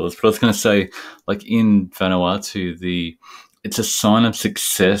food stores. But I was going to say, like in Vanuatu, it's a sign of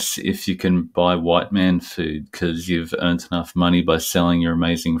success if you can buy white man food, because you've earned enough money by selling your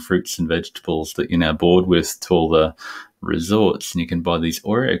amazing fruits and vegetables that you're now bored with to all the resorts, and you can buy these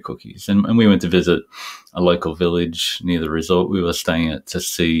Oreo cookies. And we went to visit a local village near the resort we were staying at to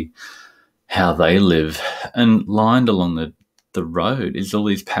see how they live. And lined along the road is all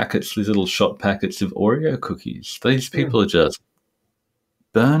these packets, these little shot packets of Oreo cookies. These people are just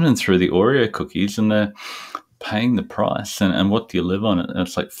burning through the Oreo cookies, and they're paying the price. And what do you live on? And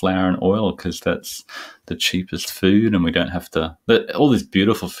it's like flour and oil, because that's the cheapest food, and we don't have to. All these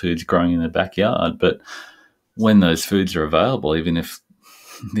beautiful foods growing in the backyard, but when those foods are available, even if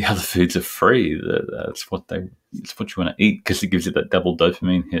the other foods are free, it's what you want to eat, because it gives you that double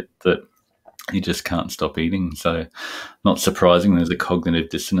dopamine hit that you just can't stop eating. So not surprising there's a cognitive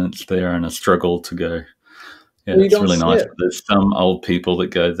dissonance there and a struggle to go, it's really nice. There's some old people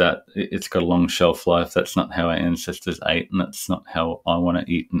that go that it's got a long shelf life. That's not how our ancestors ate, and that's not how I want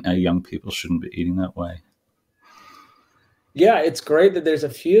to eat, and our young people shouldn't be eating that way. Yeah, it's great that there's a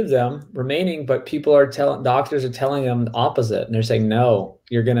few of them remaining, but doctors are telling them the opposite, and they're saying, no,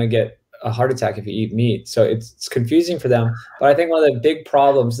 you're going to get a heart attack if you eat meat. So it's confusing for them. But I think one of the big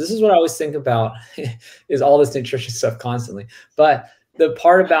problems, this is what I always think about, is all this nutrition stuff constantly. But the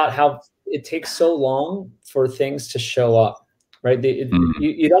part about how it takes so long for things to show up, right?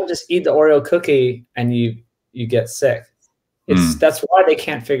 You don't just eat the Oreo cookie and you get sick. That's why they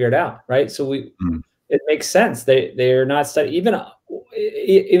can't figure it out, right? So it makes sense. They're not studying.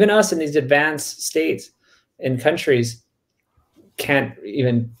 Even us in these advanced states and countries can't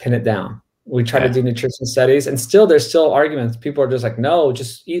even pin it down. We try to do nutrition studies, and there's still arguments. People are just like, no,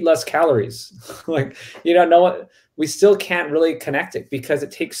 just eat less calories. Like, know what? We still can't really connect it because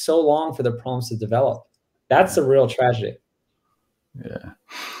it takes so long for the problems to develop. That's the real tragedy. Yeah.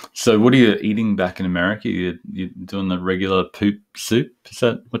 So what are you eating back in America? You doing the regular poop soup? Is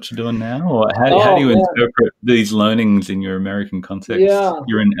that what you're doing now? Or how do you interpret these learnings in your American context? Yeah.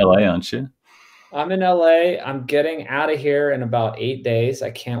 You're in LA, aren't you? I'm in LA. I'm getting out of here in about 8 days.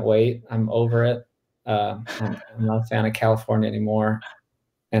 I can't wait. I'm over it. I'm not a fan of California anymore.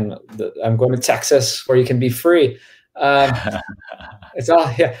 And I'm going to Texas, where you can be free. It's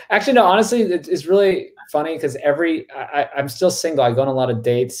all, Actually, no, honestly, it's really funny because I'm still single. I go on a lot of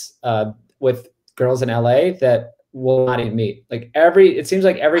dates with girls in LA that will not eat meat. Like it seems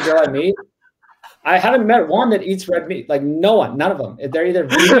like every girl I meet, I haven't met one that eats red meat. Like no one, none of them. They're either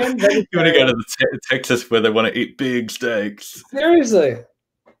vegan. You want to go to Texas where they want to eat big steaks.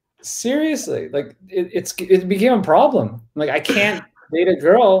 Seriously, like it became a problem. Like I can't date a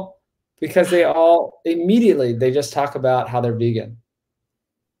girl because they all immediately they just talk about how they're vegan.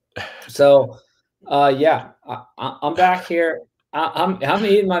 So I'm back here. I'm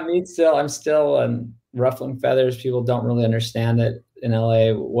eating my meat still. I'm still ruffling feathers. People don't really understand it in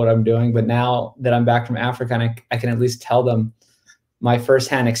LA what I'm doing, but now that I'm back from Africa, I can at least tell them my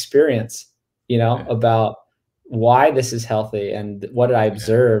firsthand experience, about why this is healthy and what I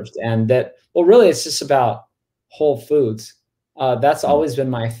observed, and that, well, really, it's just about whole foods. That's Mm. always been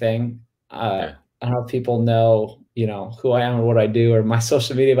my thing. Yeah. I don't know if people know, who I am or what I do or my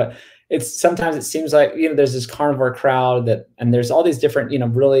social media, but it's sometimes it seems like, there's this carnivore crowd and there's all these different,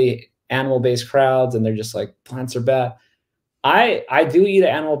 really animal-based crowds, and they're just like plants are bad. I do eat an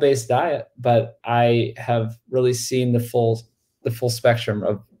animal-based diet, but I have really seen the full spectrum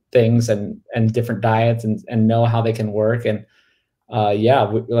of things and different diets and know how they can work. And yeah,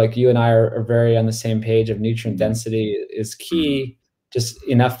 like you and I are very on the same page of nutrient density is Mm. key. Just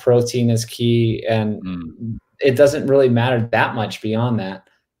enough protein is key, and Mm. it doesn't really matter that much beyond that.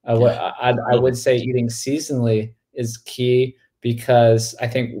 What Yeah. I would say eating seasonally is key, because I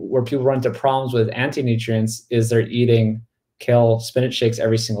think where people run into problems with anti-nutrients is they're eating kale spinach shakes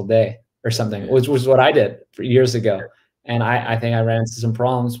every single day or something, Yeah. which was what I did for years ago. And I think I ran into some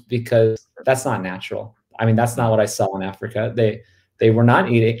problems because that's not natural. I mean, that's not Mm. what I saw in Africa. They were not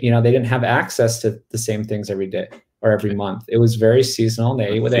eating, they didn't have access to the same things every day or every Yeah. month. It was very seasonal. They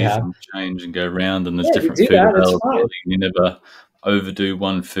ate The what they had. seasons change and go round, and there's Yeah, if you different do food that, it's fine. availability. You never overdo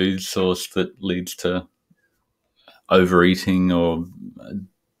one food source that leads to overeating or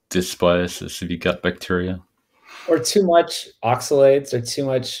dysbiosis of your gut bacteria. Or too much oxalates or too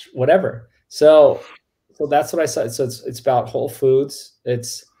much whatever. So that's what I said. So it's about whole foods.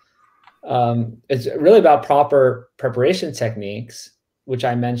 It's really about proper preparation techniques, which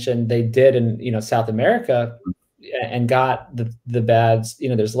I mentioned they did in South America, and got the bads.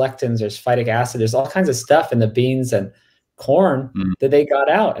 There's lectins, there's phytic acid, there's all kinds of stuff in the beans and corn Mm. that they got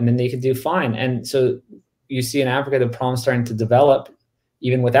out, and then they could do fine. And so you see in Africa the problem starting to develop,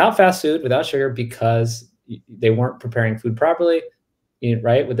 even without fast food, without sugar, because they weren't preparing food properly,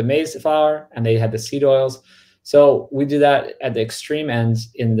 right, with the maize flour, and they had the seed oils. So we do that at the extreme ends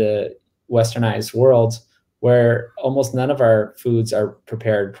in the westernized world, where almost none of our foods are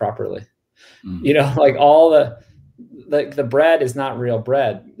prepared properly. Mm. Like all the bread is not real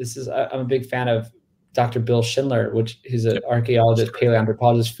bread. I'm a big fan of Dr. Bill Schindler, who's an Yep. archaeologist,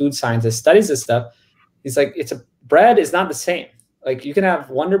 paleoanthropologist, food scientist, studies this stuff. He's like, bread is not the same. Like you can have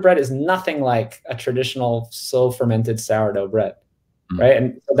Wonder Bread is nothing like a traditional slow fermented sourdough bread, right?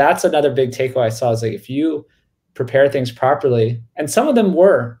 And so that's another big takeaway I saw, is like, if you prepare things properly, and some of them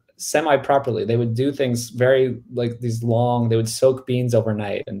were semi properly, they would do things very like these long, they would soak beans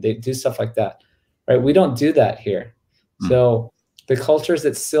overnight and they do stuff like that, right? We don't do that here. So the cultures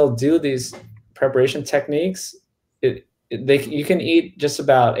that still do these preparation techniques, you can eat just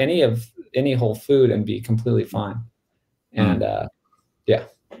about any whole food and be completely fine. And yeah.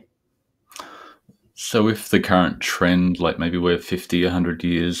 So if the current trend, like maybe we're 50, 100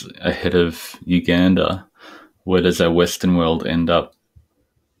 years ahead of Uganda, where does our Western world end up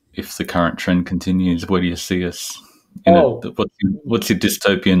if the current trend continues? Where do you see us? What's your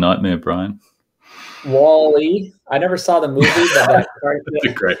dystopian nightmare, Brian? Wall-E. I never saw the movie, but that part, It's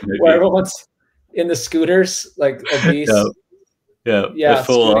a great movie. where everyone's in the scooters, like obese. Yeah, Yeah, they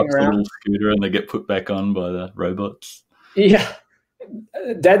fall off scooting the around. little scooter and they get put back on by the robots. Yeah,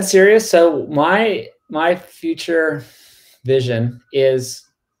 dead serious. So my future vision is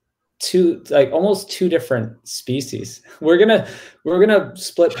almost two different species. We're gonna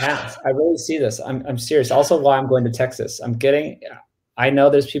split paths. I really see this. I'm serious. Also, why I'm going to Texas. I know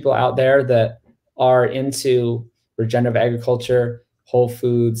there's people out there that are into regenerative agriculture, whole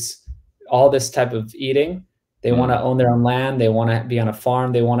foods, all this type of eating. They want to own their own land. They want to be on a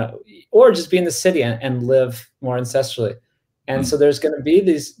farm. They want to, or just be in the city and live more ancestrally. And so there's going to be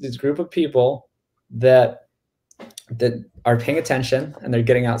this group of people that are paying attention, and they're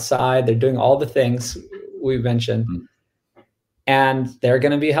getting outside. They're doing all the things we mentioned, and they're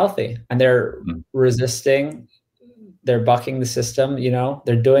going to be healthy, and they're resisting. They're bucking the system.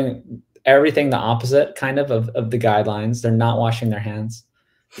 They're doing everything the opposite kind of the guidelines. They're not washing their hands.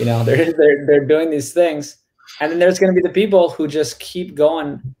 They're doing these things. And then there's going to be the people who just keep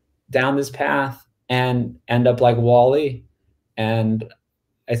going down this path and end up like Wall-E. And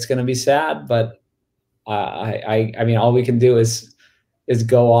it's going to be sad, but I mean, all we can do is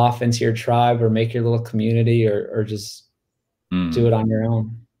go off into your tribe or make your little community or just do it on your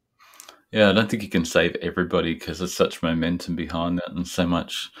own. Yeah, I don't think you can save everybody because there's such momentum behind that and so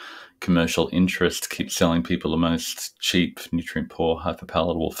much commercial interest to keep selling people the most cheap, nutrient-poor,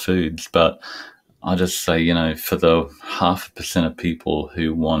 hyperpalatable foods. But I just say, for the 0.5% of people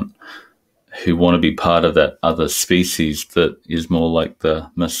who want to be part of that other species that is more like the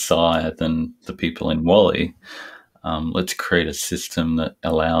Messiah than the people in Wall-E, let's create a system that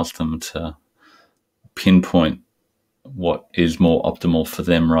allows them to pinpoint what is more optimal for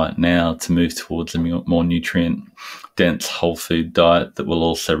them right now to move towards a more nutrient dense whole food diet that will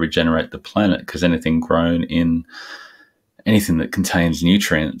also regenerate the planet, because anything that contains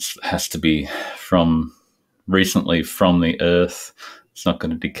nutrients has to be recently from the earth. It's not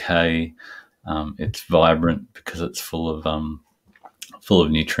going to decay. It's vibrant because it's full of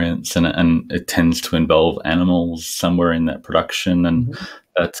nutrients, and it tends to involve animals somewhere in that production. And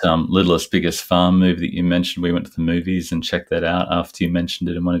that Littlest Biggest Farm movie that you mentioned, we went to the movies and checked that out after you mentioned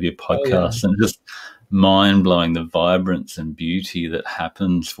it in one of your podcasts. And just mind-blowing, the vibrance and beauty that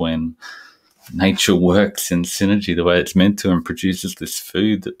happens when nature works in synergy the way it's meant to and produces this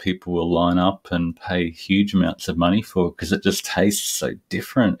food that people will line up and pay huge amounts of money for, because it just tastes so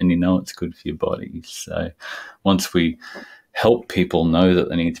different and it's good for your body. So once we help people know that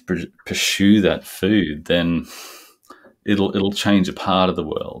they need to pursue that food, then it'll change a part of the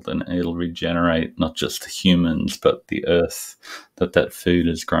world, and it'll regenerate not just the humans but the earth that food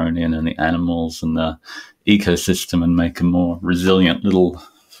is grown in, and the animals and the ecosystem, and make a more resilient little,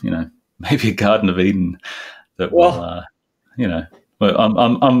 maybe a Garden of Eden that will, Well,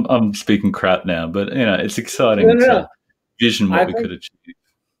 I'm speaking crap now, but it's exciting to vision what we could achieve.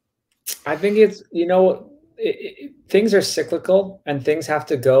 I think it's things are cyclical, and things have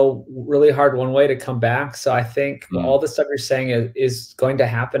to go really hard one way to come back. So I think all the stuff you're saying is going to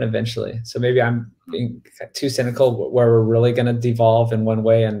happen eventually. So maybe I'm being too cynical, where we're really going to devolve in one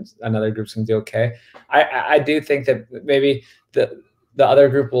way and another group's going to do okay. I do think that maybe the other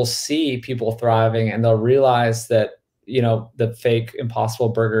group will see people thriving, and they'll realize that the fake Impossible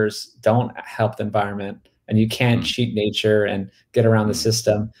Burgers don't help the environment, and you can't cheat nature and get around the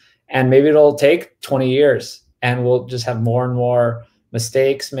system. And maybe it'll take 20 years, and we'll just have more and more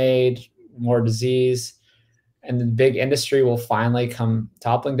mistakes made, more disease, and the big industry will finally come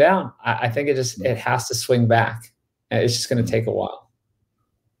toppling down. I think it has to swing back. It's just going to take a while.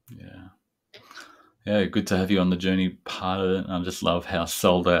 Yeah, good to have you on the journey part of it. I just love how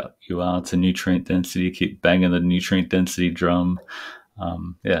sold out you are to nutrient density. You keep banging the nutrient density drum.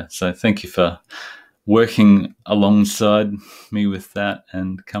 So thank you for working alongside me with that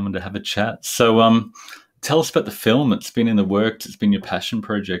and coming to have a chat. So tell us about the film. It's been in the works. It's been your passion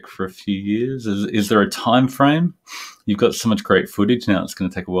project for a few years. Is there a time frame? You've got so much great footage now. It's going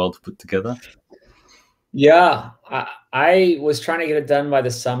to take a while to put together. Yeah, I was trying to get it done by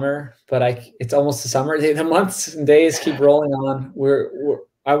the summer, but it's almost the summer. The months and days keep rolling on.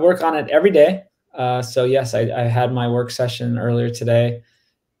 I work on it every day. So yes, I had my work session earlier today,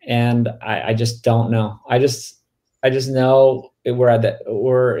 and I just don't know. I just know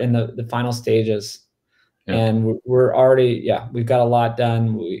we're in the final stages, and we're already we've got a lot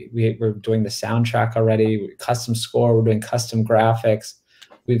done. We're doing the soundtrack already, custom score. We're doing custom graphics.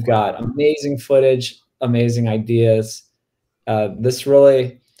 We've got amazing footage, amazing ideas. This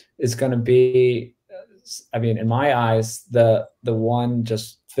really is going to be, in my eyes, the one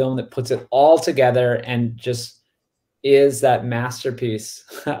just film that puts it all together and just is that masterpiece.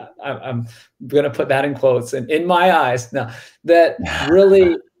 I'm going to put that in quotes, and in my eyes, no, that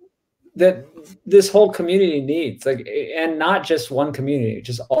really that this whole community needs, and not just one community,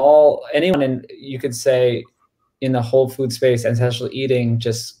 just anyone in, you could say, in the whole food space, ancestral eating,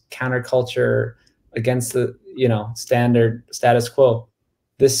 just counterculture against the standard status quo.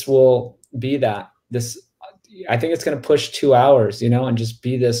 This will be that. I think it's going to push 2 hours, and just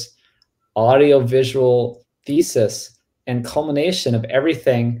be this audio visual thesis and culmination of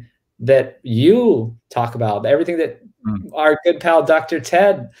everything that you talk about, everything that our good pal Dr.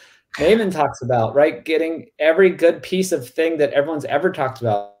 Ted Naiman talks about, right? Getting every good piece of thing that everyone's ever talked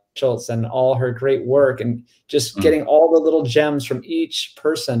about, Schultz and all her great work, and just getting all the little gems from each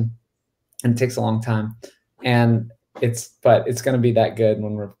person. And it takes a long time, but it's going to be that good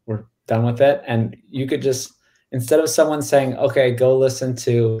when we're done with it. And you could just, instead of someone saying, okay, go listen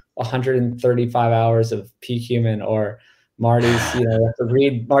to 135 hours of Peak Human or Marty's, you have to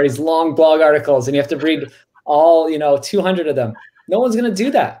read Marty's long blog articles, and you have to read all 200 of them. No one's going to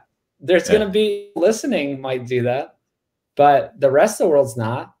do that. There's going to be listening might do that, but the rest of the world's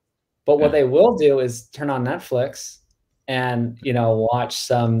not. But what they will do is turn on Netflix and watch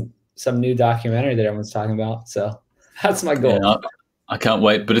some new documentary that everyone's talking about. So that's my goal. Yeah, I can't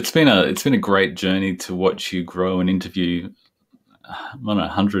wait. But it's been a great journey to watch you grow and interview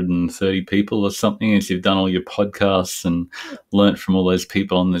 130 people or something, as you've done all your podcasts and learnt from all those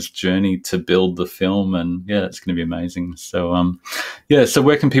people on this journey to build the film. And it's going to be amazing. So so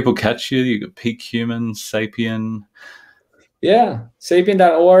where can people catch you? You got Peak Human, Sapien. Yeah,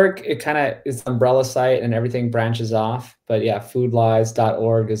 sapien.org, it kind of is an umbrella site and everything branches off. But yeah,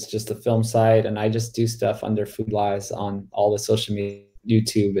 foodlies.org is just a film site. And I just do stuff under Food Lies on all the social media,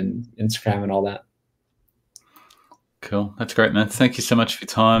 YouTube and Instagram and all that. Cool. That's great, man. Thank you so much for your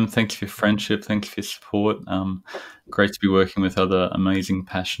time. Thank you for your friendship. Thank you for your support. Great to be working with other amazing,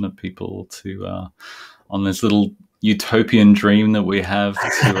 passionate people on this little utopian dream that we have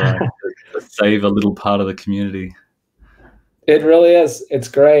to save a little part of the community. It really is. It's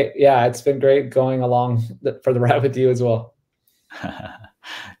great. Yeah, it's been great going along for the ride with you as well.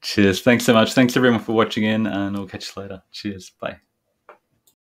 Cheers. Thanks so much. Thanks everyone for watching in, and we'll catch you later. Cheers. Bye.